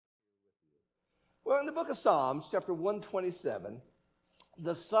Well, in the book of Psalms, chapter 127,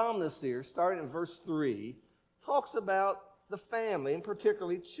 the psalmist here, starting in verse 3, talks about the family, and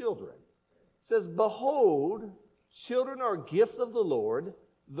particularly children. It says, "Behold, children are a gift of the Lord.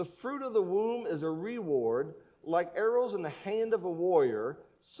 The fruit of the womb is a reward. Like arrows in the hand of a warrior,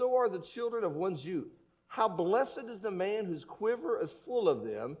 so are the children of one's youth. How blessed is the man whose quiver is full of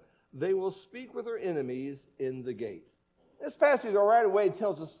them. They will speak with their enemies in the gate." This passage right away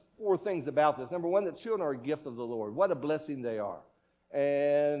tells us four things about this. Number one, that children are a gift of the Lord. What a blessing they are.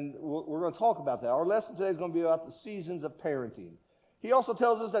 And we're going to talk about that. Our lesson today is going to be about the seasons of parenting. He also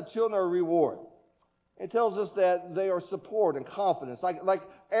tells us that children are a reward. It tells us that they are support and confidence, like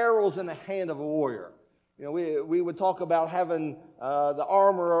arrows in the hand of a warrior. You know, we would talk about having the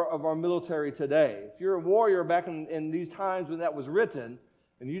armor of our military today. If you're a warrior back in these times when that was written,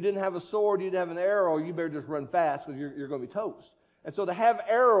 and you didn't have a sword, you didn't have an arrow, you better just run fast because you're going to be toast. And so to have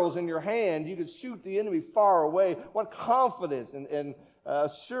arrows in your hand, you could shoot the enemy far away. What confidence and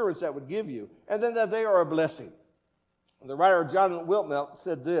assurance that would give you. And then that they are a blessing. The writer John Wiltmelt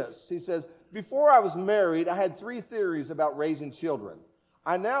said this. He says, "Before I was married, I had 3 theories about raising children.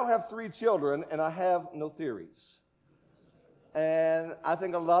 I now have 3 children, and I have no theories." And I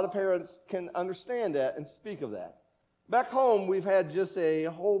think a lot of parents can understand that and speak of that. Back home, we've had just a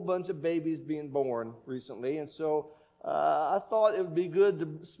whole bunch of babies being born recently, and so I thought it would be good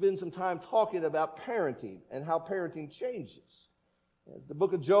to spend some time talking about parenting and how parenting changes. As the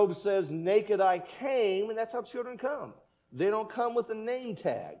book of Job says, "Naked I came," and that's how children come. They don't come with a name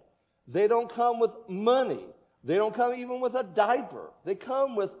tag. They don't come with money. They don't come even with a diaper. They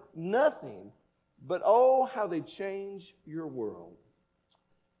come with nothing. But oh, how they change your world.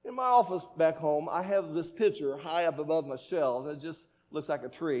 In my office back home, I have this picture high up above my shelf. It just looks like a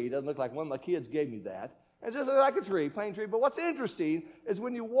tree. It doesn't look like one of my kids gave me that. It just looks like a tree, plain tree. But what's interesting is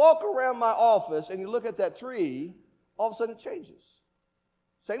when you walk around my office and you look at that tree, all of a sudden it changes.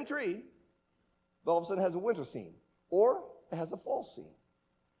 Same tree, but all of a sudden it has a winter scene. Or it has a fall scene.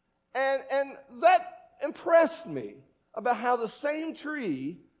 And that impressed me about how the same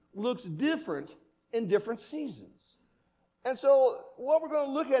tree looks different in different seasons. And so what we're going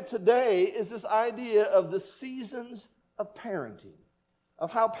to look at today is this idea of the seasons of parenting, of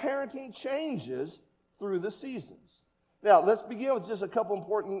how parenting changes through the seasons. Now, let's begin with just a couple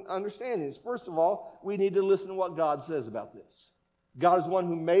important understandings. First of all, we need to listen to what God says about this. God is the one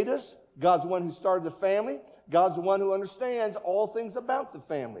who made us. God's the one who started the family. God's the one who understands all things about the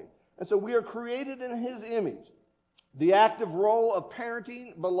family. And so we are created in His image. The active role of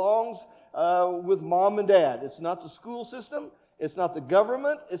parenting belongs with mom and dad. It's not the school system. It's not the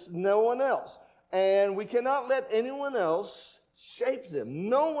government. It's no one else. And we cannot let anyone else shape them.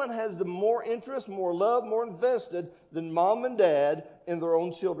 No one has the more interest, more love, more invested than mom and dad in their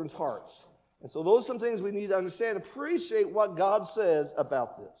own children's hearts. And so those are some things we need to understand. Appreciate what God says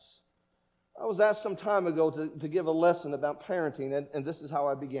about this. I was asked some time ago to give a lesson about parenting, and this is how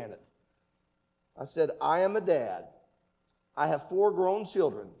I began it. I said, "I am a dad. I have 4 grown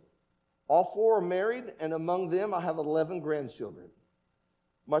children. All 4 are married, and among them I have 11 grandchildren.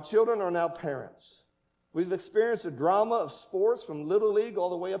 My children are now parents. We've experienced the drama of sports from Little League all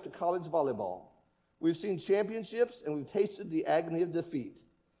the way up to college volleyball. We've seen championships, and we've tasted the agony of defeat.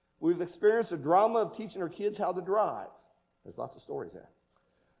 We've experienced the drama of teaching our kids how to drive." There's lots of stories there.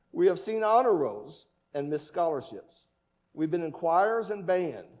 "We have seen honor rolls and missed scholarships. We've been in choirs and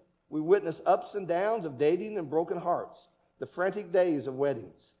band. We witnessed ups and downs of dating and broken hearts, the frantic days of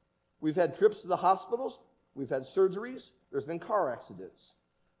weddings. We've had trips to the hospitals. We've had surgeries. There's been car accidents.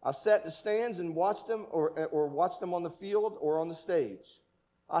 I've sat in the stands and watched them or watched them on the field or on the stage.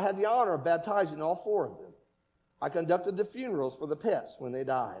 I had the honor of baptizing all 4 of them. I conducted the funerals for the pets when they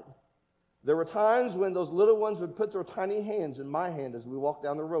died. There were times when those little ones would put their tiny hands in my hand as we walked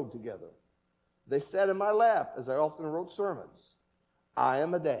down the road together. They sat in my lap as I often wrote sermons. I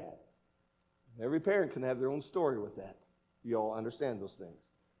am a dad." Every parent can have their own story with that. You all understand those things.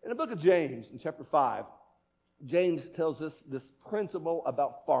 In the book of James, in chapter 5, James tells us this principle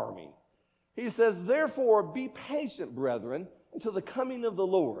about farming. He says, "Therefore be patient, brethren, until the coming of the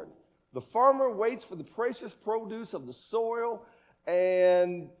Lord. The farmer waits for the precious produce of the soil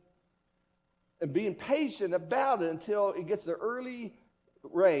and being patient about it until it gets the early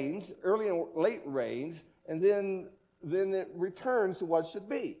and late rains, and then it returns to what it should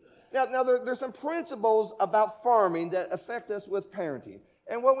be." Now there's some principles about farming that affect us with parenting.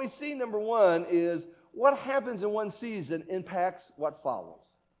 And what we see, number one, is what happens in one season impacts what follows.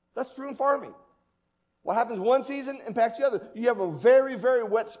 That's true in farming. What happens one season impacts the other. You have a very, very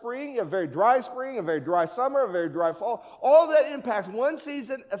wet spring, you have a very dry spring, a very dry summer, a very dry fall. All that impacts one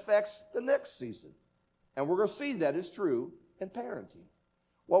season affects the next season. And we're going to see that is true in parenting.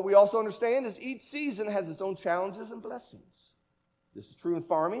 What we also understand is each season has its own challenges and blessings. This is true in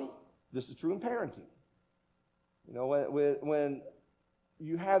farming. This is true in parenting. You know, when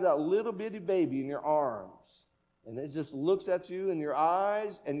you have that little bitty baby in your arms, and it just looks at you in your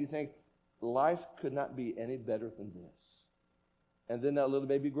eyes, and you think, life could not be any better than this. And then that little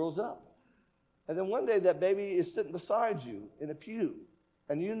baby grows up. And then one day that baby is sitting beside you in a pew.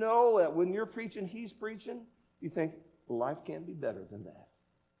 And you know that when you're preaching, he's preaching. You think, life can't be better than that.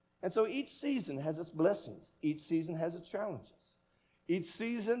 And so each season has its blessings. Each season has its challenges. Each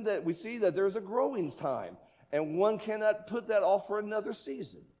season that we see that there's a growing time. And one cannot put that off for another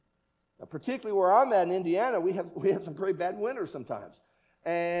season. Now, particularly where I'm at in Indiana, we have some pretty bad winters sometimes.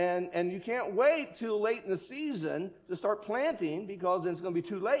 And you can't wait till late in the season to start planting because then it's going to be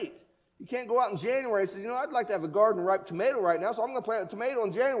too late. You can't go out in January and say, I'd like to have a garden ripe tomato right now, so I'm going to plant a tomato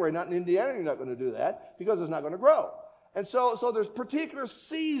in January. Not in Indiana, you're not going to do that because it's not going to grow. And so there's particular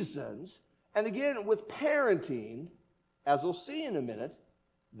seasons. And again, with parenting, as we'll see in a minute,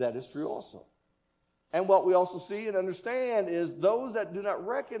 that is true also. And what we also see and understand is those that do not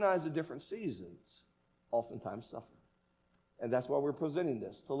recognize the different seasons oftentimes suffer. And that's why we're presenting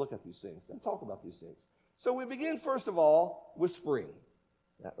this, to look at these things and talk about these things. So we begin, first of all, with spring.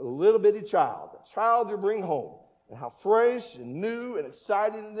 A little bitty child, a child you bring home, and how fresh and new and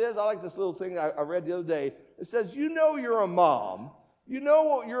exciting it is. I like this little thing I read the other day. It says, you're a mom.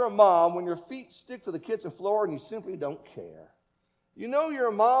 You're a mom when your feet stick to the kitchen floor and you simply don't care. You're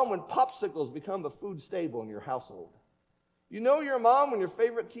a mom when popsicles become a food staple in your household. You're a mom when your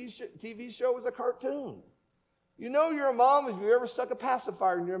favorite TV show is a cartoon. You're a mom if you ever stuck a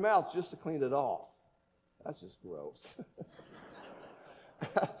pacifier in your mouth just to clean it off. That's just gross.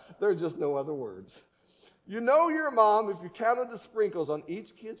 There are just no other words. You're a mom if you counted the sprinkles on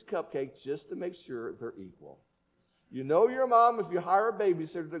each kid's cupcake just to make sure they're equal. You're a mom if you hire a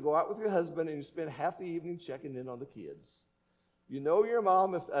babysitter to go out with your husband and you spend half the evening checking in on the kids. You're a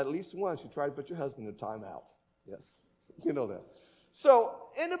mom if at least once you try to put your husband in timeout. Yes, you know that. So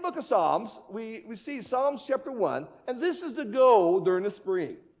in the book of Psalms, we see Psalms chapter 1, and this is the goal during the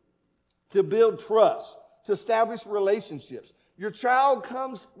spring, to build trust, to establish relationships. Your child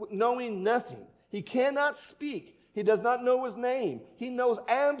comes knowing nothing. He cannot speak. He does not know his name. He knows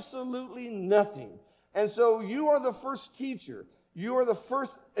absolutely nothing. And so you are the first teacher. You are the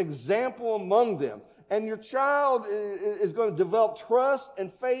first example among them. And your child is going to develop trust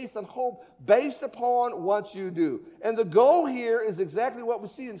and faith and hope based upon what you do. And the goal here is exactly what we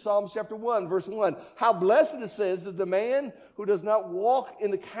see in Psalms chapter 1, verse 1. How blessed it says that the man who does not walk in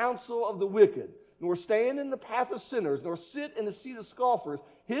the counsel of the wicked, nor stand in the path of sinners, nor sit in the seat of scoffers.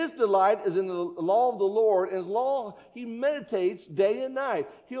 His delight is in the law of the Lord, and his law he meditates day and night.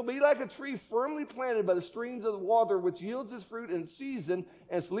 He'll be like a tree firmly planted by the streams of the water, which yields its fruit in season,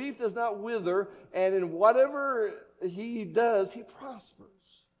 and its leaf does not wither, and in whatever he does, he prospers.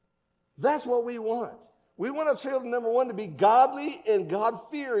 That's what we want. We want our children, number one, to be godly and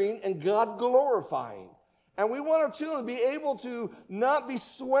God-fearing and God-glorifying. And we want our children to be able to not be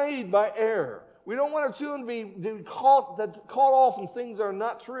swayed by error. We don't want our children to be caught off in things that are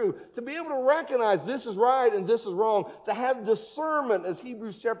not true. To be able to recognize this is right and this is wrong. To have discernment, as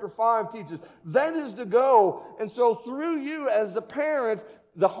Hebrews chapter 5 teaches. That is the goal. And so through you as the parent,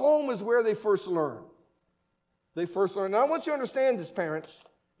 the home is where they first learn. They first learn. Now I want you to understand this, parents.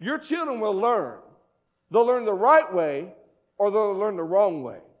 Your children will learn. They'll learn the right way or they'll learn the wrong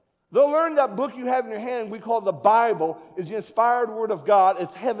way. They'll learn that book you have in your hand, we call the Bible, is the inspired word of God.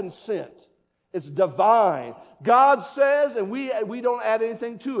 It's heaven sent. It's divine. God says, and we don't add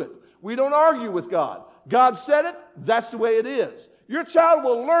anything to it. We don't argue with God. God said it, that's the way it is. Your child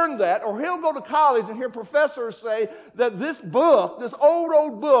will learn that, or he'll go to college and hear professors say that this book, this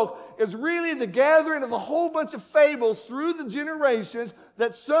old book, is really the gathering of a whole bunch of fables through the generations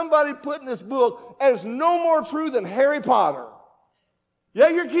that somebody put in this book, and it's no more true than Harry Potter. Yeah,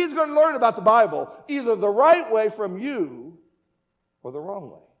 your kid's going to learn about the Bible either the right way from you or the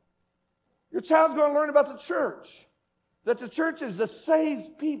wrong way. Your child's going to learn about the church, that the church is the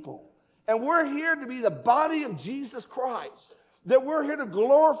saved people. And we're here to be the body of Jesus Christ, that we're here to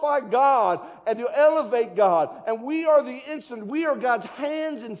glorify God and to elevate God. And we are the instant, we are God's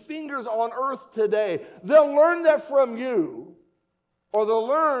hands and fingers on earth today. They'll learn that from you, or they'll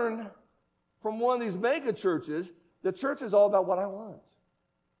learn from one of these mega churches. The church is all about what I want.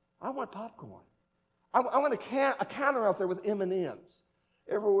 I want popcorn. I want a counter out there with M&Ms.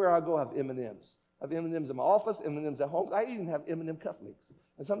 Everywhere I go, I have M&Ms. I have M&Ms in my office, M&Ms at home. I even have M&M cufflinks.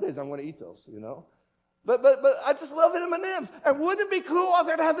 And some days I want to eat those, you know. But I just love M&Ms. And wouldn't it be cool out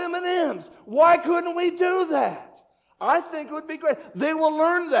there to have M&Ms? Why couldn't we do that? I think it would be great. They will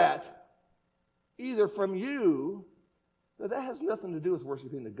learn that either from you, but that has nothing to do with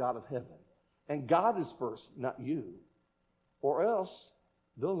worshiping the God of heaven. And God is first, not you. Or else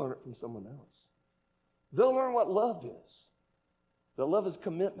they'll learn it from someone else. They'll learn what love is. That love is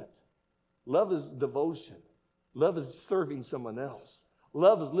commitment. Love is devotion. Love is serving someone else.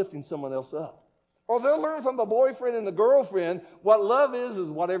 Love is lifting someone else up. Or they'll learn from the boyfriend and the girlfriend what love is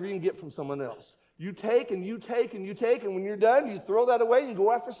whatever you can get from someone else. You take and you take and you take, and when you're done, you throw that away and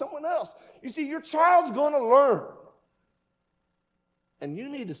go after someone else. You see, your child's going to learn. And you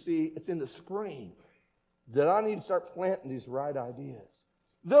need to see it's in the spring that I need to start planting these right ideas.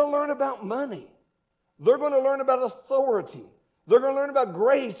 They'll learn about money. They're going to learn about authority. They're going to learn about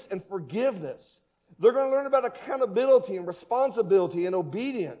grace and forgiveness. They're going to learn about accountability and responsibility and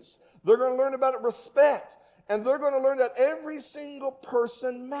obedience. They're going to learn about respect. And they're going to learn that every single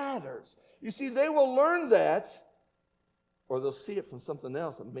person matters. You see, they will learn that, or they'll see it from something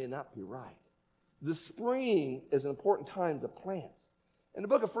else that may not be right. The spring is an important time to plant. In the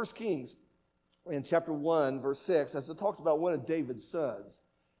book of 1 Kings, in chapter 1, verse 6, as it talks about one of David's sons,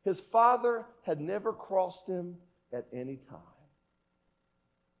 his father had never crossed him at any time.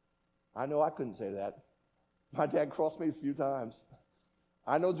 I know I couldn't say that. My dad crossed me a few times.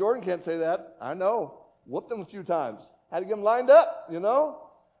 I know Jordan can't say that. I know. Whooped him a few times. Had to get him lined up, you know.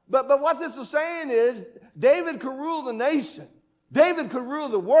 But what this is saying is David could rule the nation. David could rule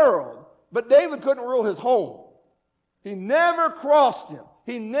the world. But David couldn't rule his home. He never crossed him.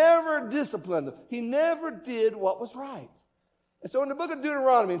 He never disciplined him. He never did what was right. And so in the book of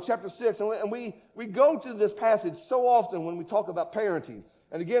Deuteronomy, in chapter 6, and we go to this passage so often when we talk about parenting.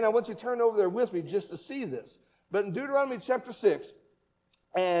 And again, I want you to turn over there with me just to see this. But in Deuteronomy chapter 6,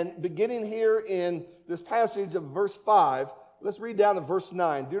 and beginning here in this passage of verse 5, let's read down to verse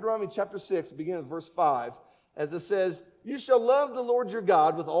 9. Deuteronomy chapter 6, beginning at verse 5, as it says, "You shall love the Lord your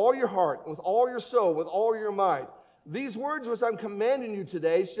God with all your heart, with all your soul, with all your might. These words which I'm commanding you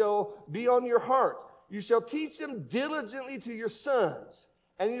today shall be on your heart. You shall teach them diligently to your sons,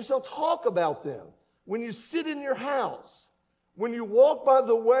 and you shall talk about them when you sit in your house, when you walk by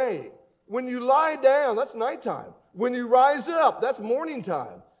the way, when you lie down," that's nighttime, "when you rise up," that's morning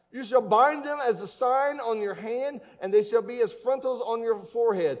time. "You shall bind them as a sign on your hand, and they shall be as frontals on your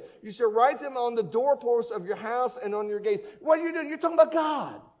forehead. You shall write them on the doorposts of your house and on your gates." What are you doing? You're talking about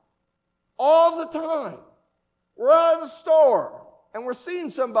God all the time. We're out of the store, and we're seeing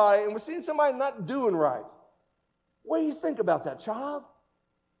somebody not doing right. What do you think about that, child?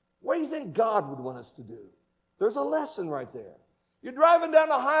 What do you think God would want us to do? There's a lesson right there. You're driving down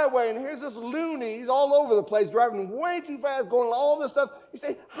the highway, and here's this loony. He's all over the place, driving way too fast, going all this stuff. You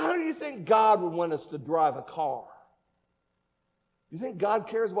say, how do you think God would want us to drive a car? You think God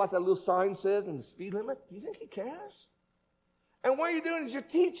cares what that little sign says and the speed limit? Do you think he cares? And what you're doing is you're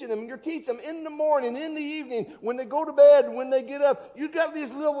teaching them. You're teaching them in the morning, in the evening, when they go to bed, when they get up. You got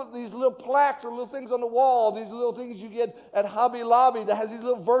these little plaques or little things on the wall, these little things you get at Hobby Lobby that has these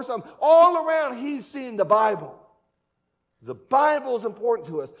little verses on them. All around, he's seeing the Bible. The Bible is important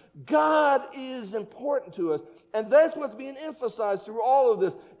to us. God is important to us. And that's what's being emphasized through all of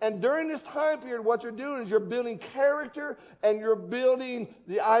this. And during this time period, what you're doing is you're building character and you're building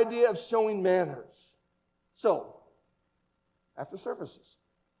the idea of showing manners. So, after services,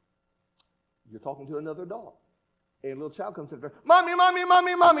 you're talking to another dog. And a little child comes to the door. "Mommy, mommy,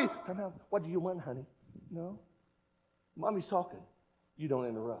 mommy, mommy." Come out. "What do you want, honey?" "No." "Mommy's talking." You don't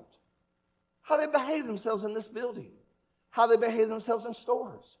interrupt. How they behave themselves in this building. How they behave themselves in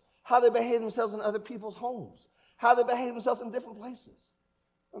stores. How they behave themselves in other people's homes. How they behave themselves in different places.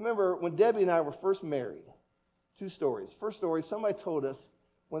 I remember when Debbie and I were first married, 2 stories. First story, somebody told us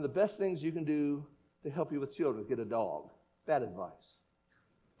one of the best things you can do to help you with children is get a dog. Bad advice.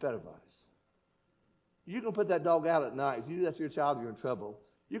 Bad advice. You can put that dog out at night. If you do that to your child, you're in trouble.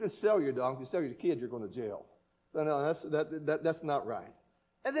 You can sell your dog. If you sell your kid, you're going to jail. So no, that's not right.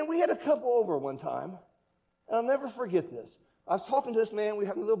 And then we had a couple over one time. And I'll never forget this. I was talking to this man. We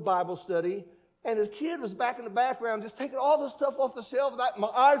had a little Bible study. And his kid was back in the background just taking all the stuff off the shelf. My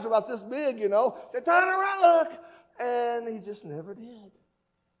eyes were about this big, you know. Said, "Turn around, look." And he just never did.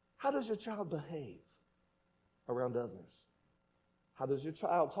 How does your child behave around others? How does your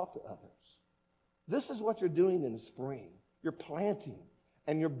child talk to others? This is what you're doing in the spring. You're planting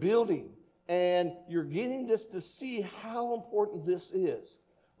and you're building. And you're getting this to see how important this is.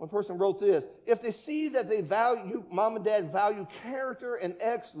 One person wrote this: if they see that mom and dad value character and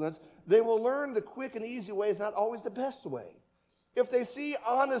excellence, they will learn the quick and easy way is not always the best way. If they see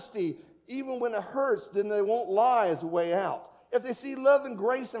honesty, even when it hurts, then they won't lie as a way out. If they see love and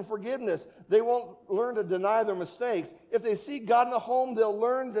grace and forgiveness, they won't learn to deny their mistakes. If they see God in the home, they'll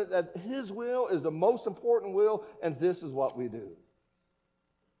learn that His will is the most important will, and this is what we do.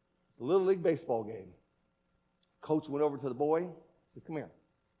 The Little League baseball game. Coach went over to the boy, said, "Come here.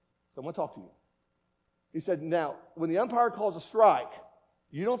 I want to talk to you." He said, "Now, when the umpire calls a strike,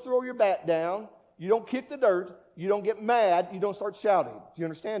 you don't throw your bat down, you don't kick the dirt, you don't get mad, you don't start shouting. Do you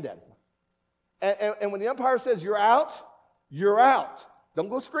understand that? And when the umpire says you're out, you're out. Don't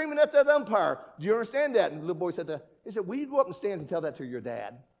go screaming at that umpire. Do you understand that?" And the little boy said that. He said, "Will you go up in the stands and tell that to your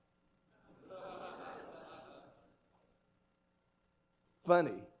dad?"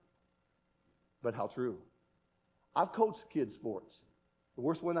 Funny, but how true. I've coached kids' sports. The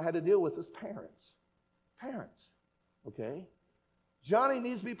worst one I had to deal with was parents. Parents, okay? Johnny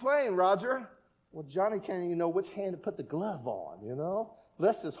needs to be playing, Roger. Well, Johnny can't even know which hand to put the glove on, you know?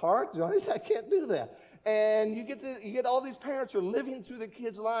 Bless his heart, Johnny, I can't do that. And you get all these parents who are living through their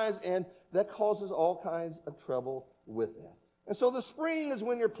kids' lives, and that causes all kinds of trouble with that. And so the spring is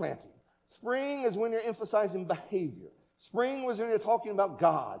when you're planting. Spring is when you're emphasizing behavior. Spring is when you're talking about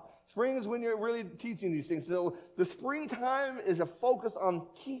God. Spring is when you're really teaching these things. So the springtime is a focus on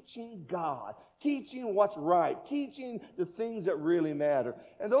teaching God, teaching what's right, teaching the things that really matter.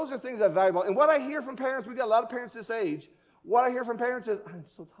 And those are things that are valuable. And what I hear from parents, we got a lot of parents this age, what I hear from parents is, "I'm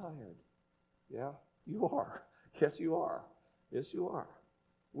so tired." Yeah, you are. Yes, you are. Yes, you are.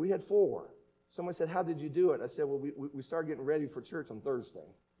 We had 4. Someone said, "How did you do it?" I said, "Well, we started getting ready for church on Thursday,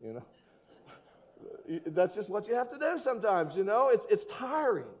 you know." That's just what you have to do sometimes, you know. It's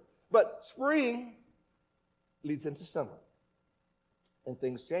tiring. But spring leads into summer, and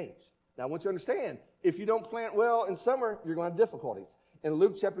things change. Now, I want you to understand, if you don't plant well in summer, you're going to have difficulties. In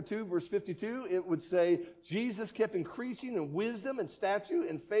Luke chapter 2, verse 52, it would say, Jesus kept increasing in wisdom and stature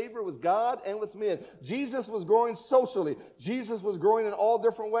and favor with God and with men. Jesus was growing socially. Jesus was growing in all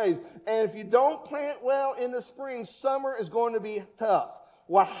different ways. And if you don't plant well in the spring, summer is going to be tough.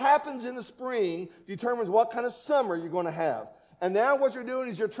 What happens in the spring determines what kind of summer you're going to have. And now what you're doing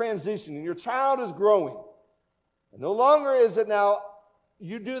is you're transitioning. Your child is growing. And no longer is it now,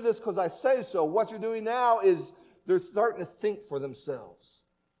 you do this because I say so. What you're doing now is they're starting to think for themselves.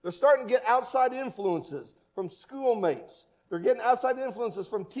 They're starting to get outside influences from schoolmates. They're getting outside influences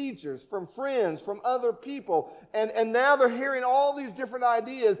from teachers, from friends, from other people. And now they're hearing all these different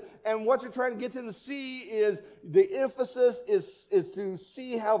ideas. And what you're trying to get them to see is the emphasis is to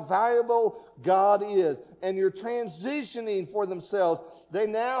see how valuable God is. And you're transitioning for themselves. They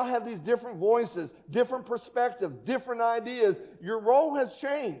now have these different voices, different perspectives, different ideas. Your role has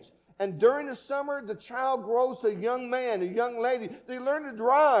changed. And during the summer, the child grows to a young man, a young lady. They learn to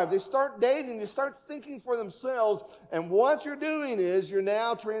drive. They start dating. They start thinking for themselves. And what you're doing is you're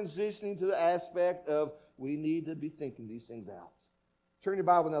now transitioning to the aspect of we need to be thinking these things out. Turn your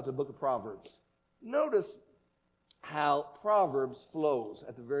Bible now to the book of Proverbs. Notice how Proverbs flows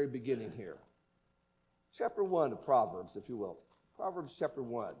at the very beginning here. Chapter 1 of Proverbs, if you will. Proverbs chapter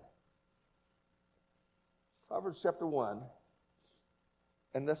 1. Proverbs chapter 1.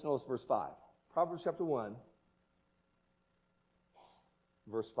 And let's notice verse 5. Proverbs chapter 1,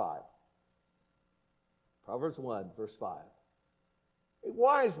 verse 5. Proverbs 1, verse 5. A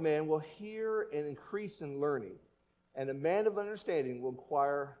wise man will hear and increase in learning, and a man of understanding will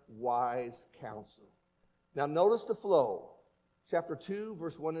acquire wise counsel. Now notice the flow. Chapter 2,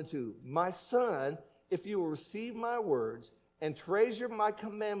 verse 1 and 2. My son, if you will receive my words and treasure my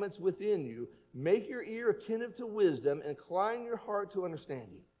commandments within you, make your ear attentive to wisdom and incline your heart to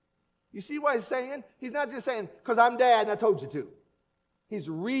understanding. You see what he's saying? He's not just saying, because I'm dad and I told you to. He's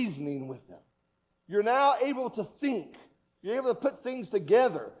reasoning with them. You're now able to think. You're able to put things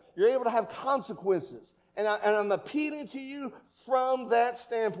together. You're able to have consequences. And I'm appealing to you from that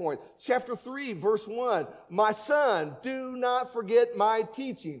standpoint. Chapter 3, verse 1. My son, do not forget my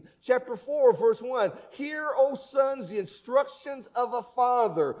teaching. Chapter 4, verse 1. Hear, O sons, the instructions of a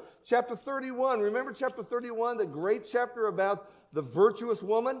father. Chapter 31. Remember chapter 31, the great chapter about the virtuous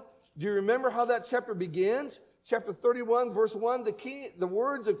woman? Do you remember how that chapter begins? Chapter 31, verse 1. The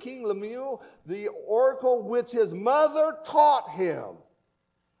words of King Lemuel, the oracle which his mother taught him.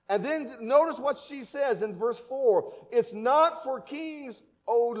 And then notice what she says in verse 4. It's not for kings,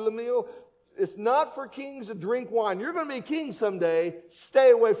 O Lemuel, it's not for kings to drink wine. You're going to be king someday. Stay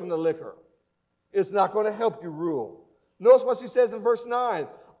away from the liquor. It's not going to help you rule. Notice what she says in verse 9.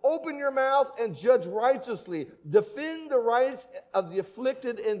 Open your mouth and judge righteously. Defend the rights of the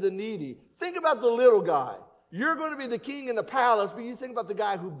afflicted and the needy. Think about the little guy. You're going to be the king in the palace, but you think about the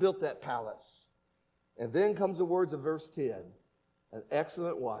guy who built that palace. And then comes the words of verse 10. An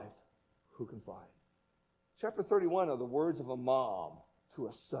excellent wife who can find. Chapter 31 are the words of a mom to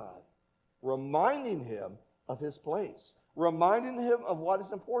a son, reminding him of his place, reminding him of what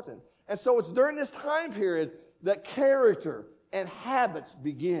is important. And so it's during this time period that character and habits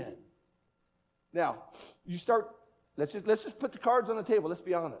begin. Now, you start, let's just put the cards on the table, let's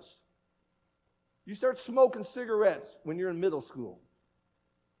be honest. You start smoking cigarettes when you're in middle school.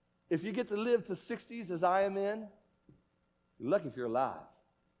 If you get to live to 60s as I am in, you're lucky if you're alive.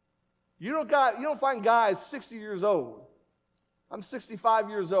 You don't find guys 60 years old. I'm 65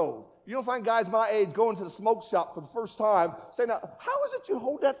 years old. You don't find guys my age going to the smoke shop for the first time saying, now, how is it you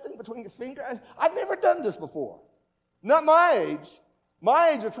hold that thing between your fingers? I've never done this before. Not my age. My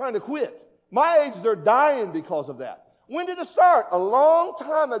age are trying to quit. My age, they're dying because of that. When did it start? A long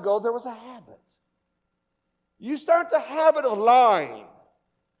time ago, there was a habit. You start the habit of lying.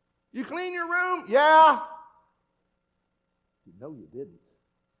 You clean your room? Yeah. You know you didn't.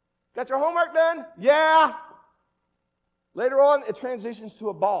 Got your homework done? Yeah. Later on, it transitions to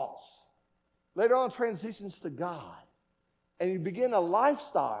a boss. Later on, it transitions to God. And you begin a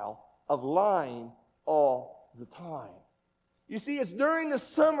lifestyle of lying all the time. You see, it's during the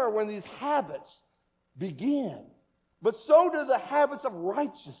summer when these habits begin. But so do the habits of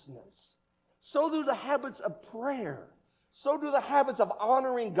righteousness. So do the habits of prayer. So do the habits of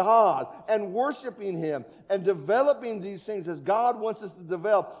honoring God and worshiping Him and developing these things as God wants us to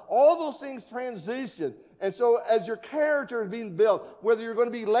develop. All those things transition. And so as your character is being built, whether you're going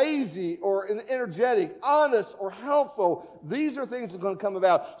to be lazy or energetic, honest or helpful, these are things that are going to come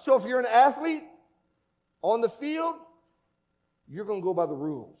about. So if you're an athlete on the field, you're going to go by the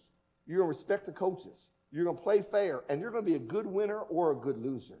rules. You're going to respect the coaches. You're going to play fair, and you're going to be a good winner or a good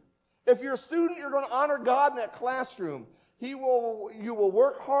loser. If you're a student, you're going to honor God in that classroom. You will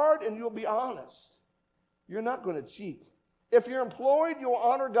work hard and you'll be honest. You're not going to cheat. If you're employed, you'll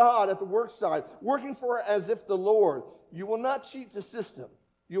honor God at the work site, working for as if the Lord. You will not cheat the system.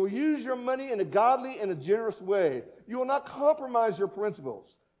 You will use your money in a godly and a generous way. You will not compromise your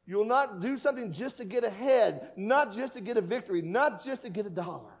principles. You will not do something just to get ahead, not just to get a victory, not just to get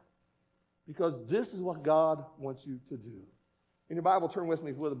 $1. Because this is what God wants you to do. In your Bible, turn with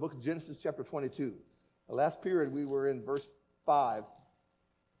me to the book of Genesis chapter 22. The last period we were in verse 5.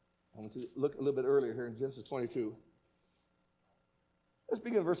 I want to look a little bit earlier here in Genesis 22. Let's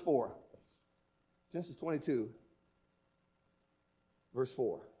begin at verse 4. Genesis 22, verse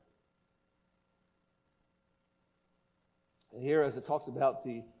 4. And here, as it talks about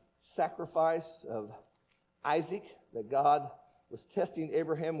the sacrifice of Isaac that God was testing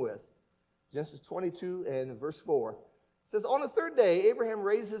Abraham with, Genesis 22 and verse 4, it says, on the third day, Abraham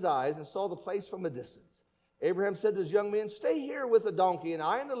raised his eyes and saw the place from a distance. Abraham said to his young men, stay here with the donkey, and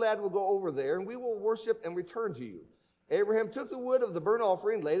I and the lad will go over there, and we will worship and return to you. Abraham took the wood of the burnt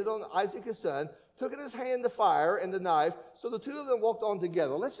offering, laid it on Isaac his son, took in his hand the fire and the knife, so the two of them walked on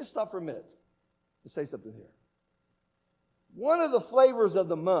together. Let's just stop for a minute to say something here. One of the flavors of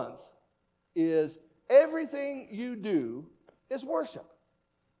the month is everything you do is worship.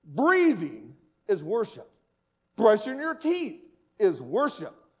 Breathing is worship. Brushing your teeth is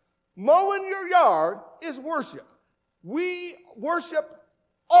worship. Mowing your yard is worship. We worship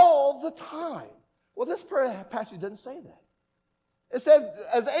all the time. Well, this passage doesn't say that. It says,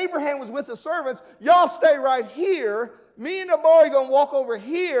 as Abraham was with the servants, y'all stay right here. Me and the boy are going to walk over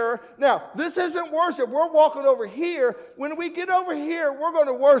here. Now, this isn't worship. We're walking over here. When we get over here, we're going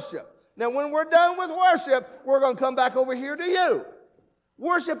to worship. Now, when we're done with worship, we're going to come back over here to you.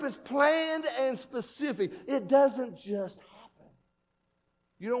 Worship is planned and specific. It doesn't just happen.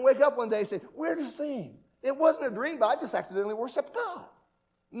 You don't wake up one day and say, where's this thing? It wasn't a dream, but I just accidentally worshiped God.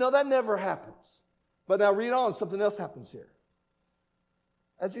 No, that never happens. But now read on. Something else happens here.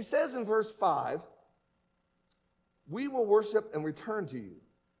 As he says in verse 5, we will worship and return to you.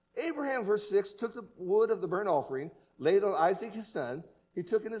 Abraham, verse 6, took the wood of the burnt offering, laid it on Isaac his son. He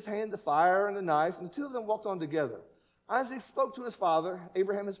took in his hand the fire and the knife, and the two of them walked on together. Isaac spoke to his father,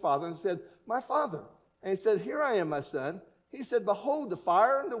 Abraham his father, and said, my father. And he said, here I am, my son. He said, behold the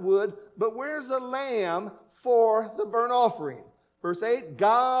fire and the wood, but where's the lamb for the burnt offering? Verse 8,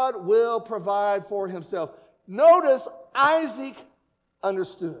 God will provide for himself. Notice Isaac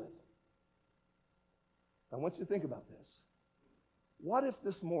understood. I want you to think about this. What if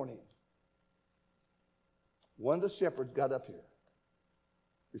this morning one of the shepherds got up here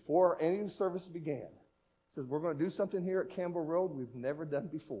before any service began, says, we're going to do something here at Campbell Road we've never done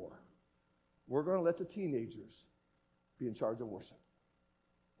before. We're going to let the teenagers be in charge of worship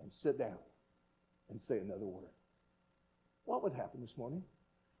and sit down and say another word. What would happen this morning?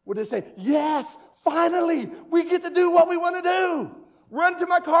 Would they say, yes, finally, we get to do what we want to do. Run to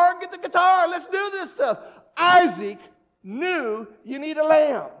my car and get the guitar. Let's do this stuff. Isaac knew you need a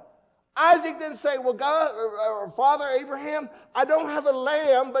lamb. Isaac didn't say, well, God, or Father Abraham, I don't have a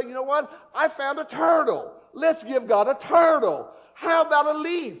lamb, but you know what? I found a turtle. Let's give God a turtle. How about a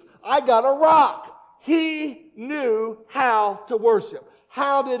leaf? I got a rock. He knew how to worship.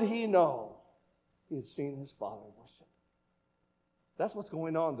 How did he know? He had seen his father worship. That's what's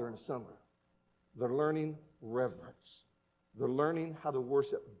going on during the summer. They're learning reverence. They're learning how to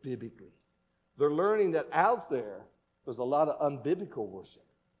worship biblically. They're learning that out there's a lot of unbiblical worship.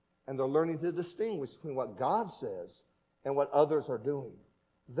 And they're learning to distinguish between what God says and what others are doing.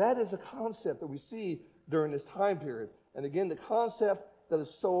 That is a concept that we see during this time period. And again, the concept that is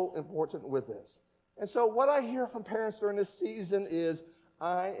so important with this. And so what I hear from parents during this season is,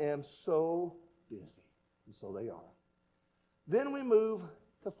 I am so busy. And so they are. Then we move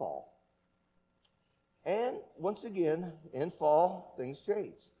to fall. And once again, in fall, things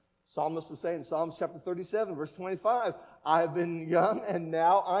change. Psalmist was saying in Psalms chapter 37, verse 25, I have been young and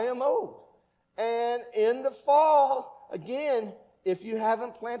now I am old. And in the fall, again, if you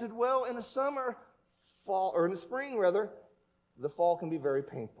haven't planted well in the summer, fall, or in the spring rather, the fall can be very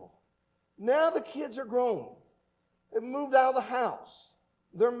painful. Now the kids are grown. They've moved out of the house.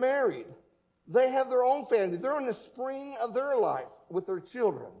 They're married. They have their own family. They're in the spring of their life with their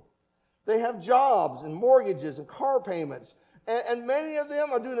children. They have jobs and mortgages and car payments. And many of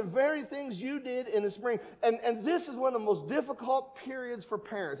them are doing the very things you did in the spring. And this is one of the most difficult periods for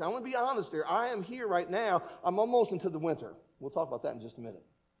parents. I want to be honest here. I am here right now. I'm almost into the winter. We'll talk about that in just a minute.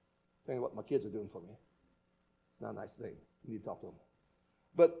 Tell you what my kids are doing for me. It's not a nice thing. You need to talk to them.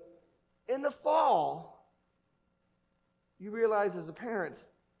 But in the fall, you realize as a parent,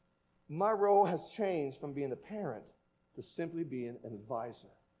 my role has changed from being a parent to simply being an advisor.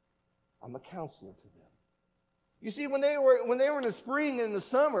 I'm a counselor to them. You see, when they were in the spring and in the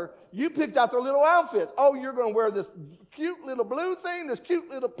summer, you picked out their little outfits. Oh, you're going to wear this cute little blue thing, this cute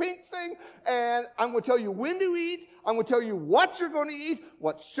little pink thing, and I'm going to tell you when to eat. I'm going to tell you what you're going to eat,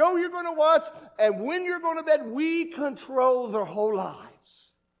 what show you're going to watch, and when you're going to bed. We control their whole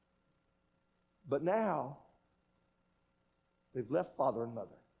lives. But now, they've left father and mother.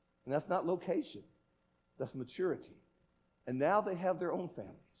 And that's not location. That's maturity. And now they have their own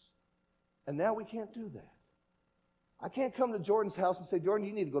families. And now we can't do that. I can't come to Jordan's house and say, Jordan,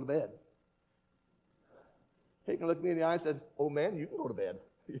 you need to go to bed. He can look me in the eye and say, oh man, you can go to bed.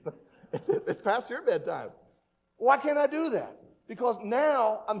 It's past your bedtime. Why can't I do that? Because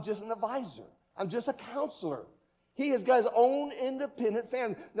now I'm just an advisor. I'm just a counselor. He has got his own independent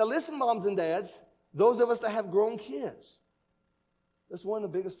family. Now listen, moms and dads, those of us that have grown kids, that's one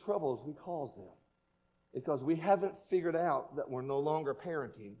of the biggest troubles we cause them. Because we haven't figured out that we're no longer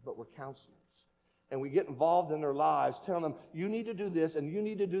parenting, but we're counselors. And we get involved in their lives, telling them, you need to do this, and you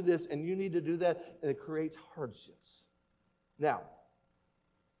need to do this, and you need to do that, and it creates hardships. Now,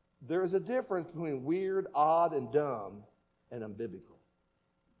 there is a difference between weird, odd, and dumb, and unbiblical.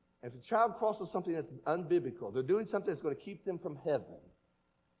 If a child crosses something that's unbiblical, they're doing something that's going to keep them from heaven,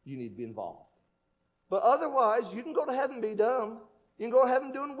 you need to be involved. But otherwise, you can go to heaven and be dumb. You can go to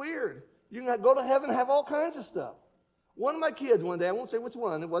heaven doing weird. You can go to heaven and have all kinds of stuff. One of my kids one day, I won't say which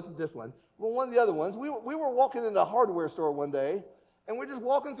one, it wasn't this one, but one of the other ones, we were walking in the hardware store one day, and we're just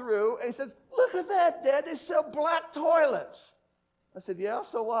walking through, and he said, look at that, Dad, they sell black toilets. I said, yeah,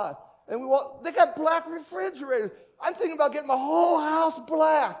 so what? And they got black refrigerators. I'm thinking about getting my whole house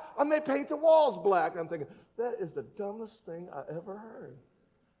black. I may paint the walls black. I'm thinking, that is the dumbest thing I ever heard.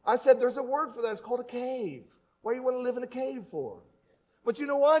 I said, there's a word for that. It's called a cave. Why do you want to live in a cave for? But you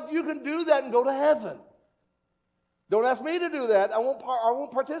know what? You can do that and go to heaven. Don't ask me to do that. I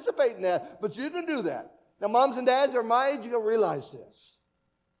won't participate in that. But you can do that. Now, moms and dads are my age. You're going to realize this.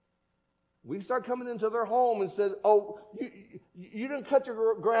 We start coming into their home and said, oh, you didn't cut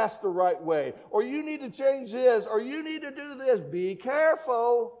your grass the right way. Or you need to change this. Or you need to do this. Be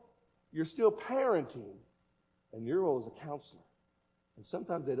careful. You're still parenting. And your role is a counselor. And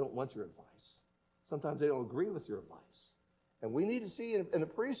sometimes they don't want your advice. Sometimes they don't agree with your advice. And we need to see and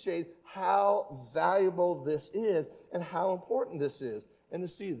appreciate how valuable this is and how important this is, and to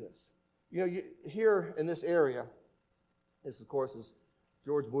see this. You know, here in this area, this, of course, is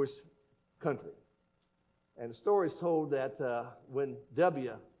George Bush country. And the story is told that when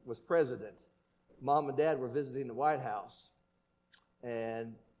W was president, Mom and Dad were visiting the White House,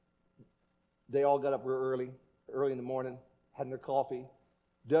 and They all got up real early in the morning, had their coffee.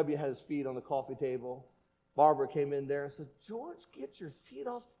 W had his feet on the coffee table. Barbara came in there and said, George, get your feet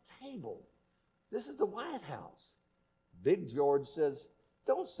off the table. This is the White House. Big George says,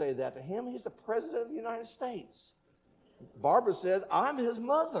 don't say that to him. He's the President of the United States. Barbara says, I'm his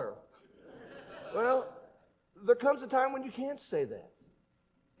mother. Well, there comes a time when you can't say that.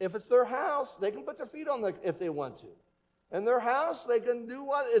 If it's their house, they can put their feet on it if they want to. And their house, they can do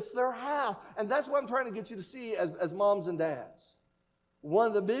what? It's their house. And that's what I'm trying to get you to see as moms and dads. One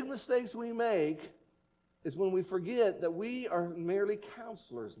of the big mistakes we make is when we forget that we are merely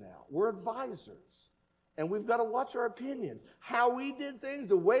counselors now. We're advisors. And we've got to watch our opinions. How we did things,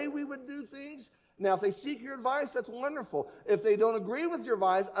 the way we would do things. Now, if they seek your advice, that's wonderful. If they don't agree with your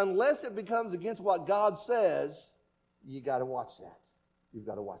advice, unless it becomes against what God says, you got to watch that. You've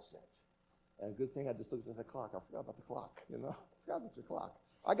got to watch that. And good thing I just looked at the clock. I forgot about the clock, I forgot about the clock.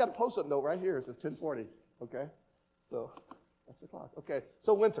 I got a post-it note right here. It says 10:40, okay? So that's the clock. Okay,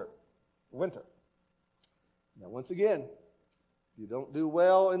 so winter. Now, once again, if you don't do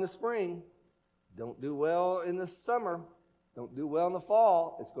well in the spring, don't do well in the summer, don't do well in the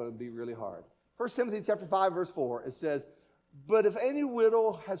fall, it's going to be really hard. 1 Timothy chapter 5, verse 4, it says, but if any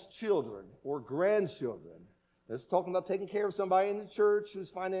widow has children or grandchildren, it's talking about taking care of somebody in the church who's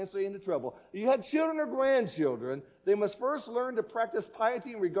financially into trouble. If you had children or grandchildren, they must first learn to practice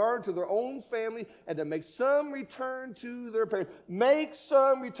piety in regard to their own family and to make some return to their parents. Make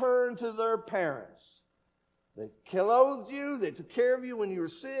some return to their parents. They clothed you. They took care of you when you were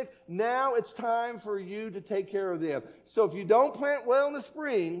sick. Now it's time for you to take care of them. So if you don't plant well in the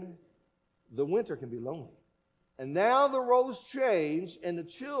spring, the winter can be lonely. And now the roles change, and the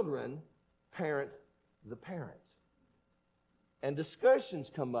children parent the parent. And discussions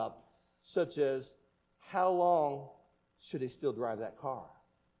come up, such as, how long should they still drive that car?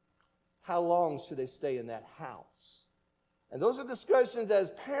 How long should they stay in that house? And those are discussions as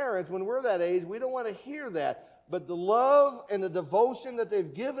parents, when we're that age, we don't want to hear that. But the love and the devotion that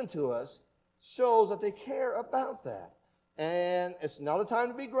they've given to us shows that they care about that. And it's not a time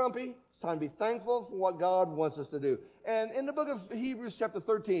to be grumpy. It's time to be thankful for what God wants us to do. And in the book of Hebrews chapter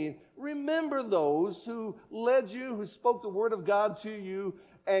 13, remember those who led you, who spoke the word of God to you,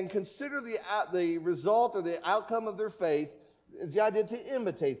 and consider the result or the outcome of their faith. It's the idea to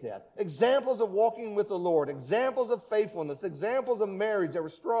imitate that. Examples of walking with the Lord, examples of faithfulness, examples of marriage that were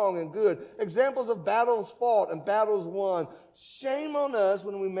strong and good, examples of battles fought and battles won. Shame on us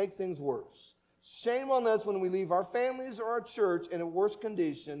when we make things worse. Shame on us when we leave our families or our church in a worse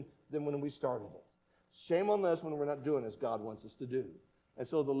condition than when we started it. Shame on us when we're not doing as God wants us to do. And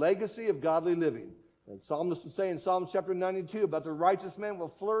so the legacy of godly living. And Psalmist would say in Psalm chapter 92 about the righteous man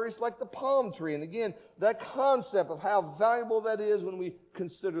will flourish like the palm tree. And again, that concept of how valuable that is when we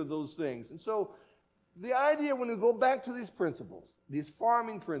consider those things. And so the idea when we go back to these principles, these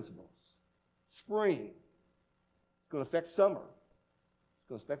farming principles, spring, it's going to affect summer. It's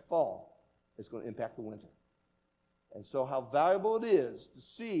going to affect fall. It's going to impact the winter. And so how valuable it is to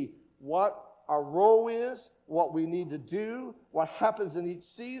see what our role is, what we need to do, what happens in each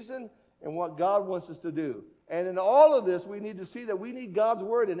season, and what God wants us to do. And in all of this, we need to see that we need God's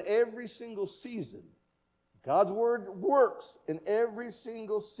word in every single season. God's word works in every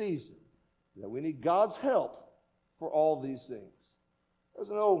single season. That we need God's help for all these things. There's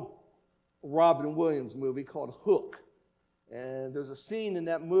an old Robin Williams movie called Hook. And there's a scene in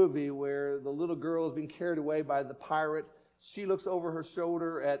that movie where the little girl is being carried away by the pirate. She looks over her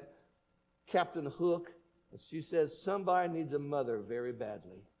shoulder at Captain Hook, and she says, somebody needs a mother very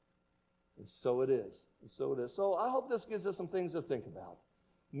badly. And so it is. And so it is. So I hope this gives us some things to think about.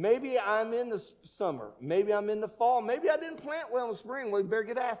 Maybe I'm in the summer. Maybe I'm in the fall. Maybe I didn't plant well in the spring. Well, you better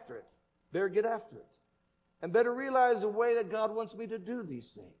get after it. Better get after it. And better realize the way that God wants me to do these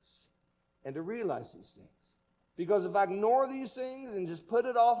things. And to realize these things. Because if I ignore these things and just put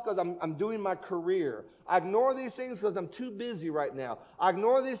it off because I'm doing my career, I ignore these things because I'm too busy right now, I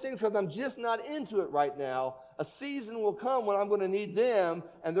ignore these things because I'm just not into it right now, a season will come when I'm going to need them,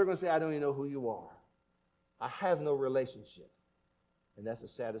 and they're going to say, I don't even know who you are. I have no relationship. And that's the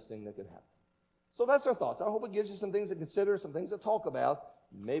saddest thing that can happen. So that's our thoughts. I hope it gives you some things to consider, some things to talk about.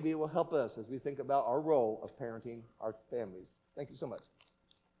 Maybe it will help us as we think about our role of parenting our families. Thank you so much.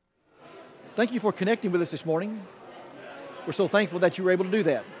 Thank you for connecting with us this morning. We're so thankful that you were able to do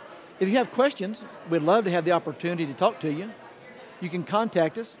that. If you have questions, we'd love to have the opportunity to talk to you. You can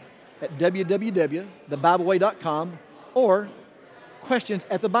contact us at www.thebibleway.com or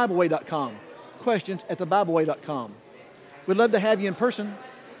questions@thebibleway.com. Questions@thebibleway.com. We'd love to have you in person.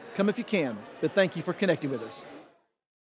 Come if you can, but thank you for connecting with us.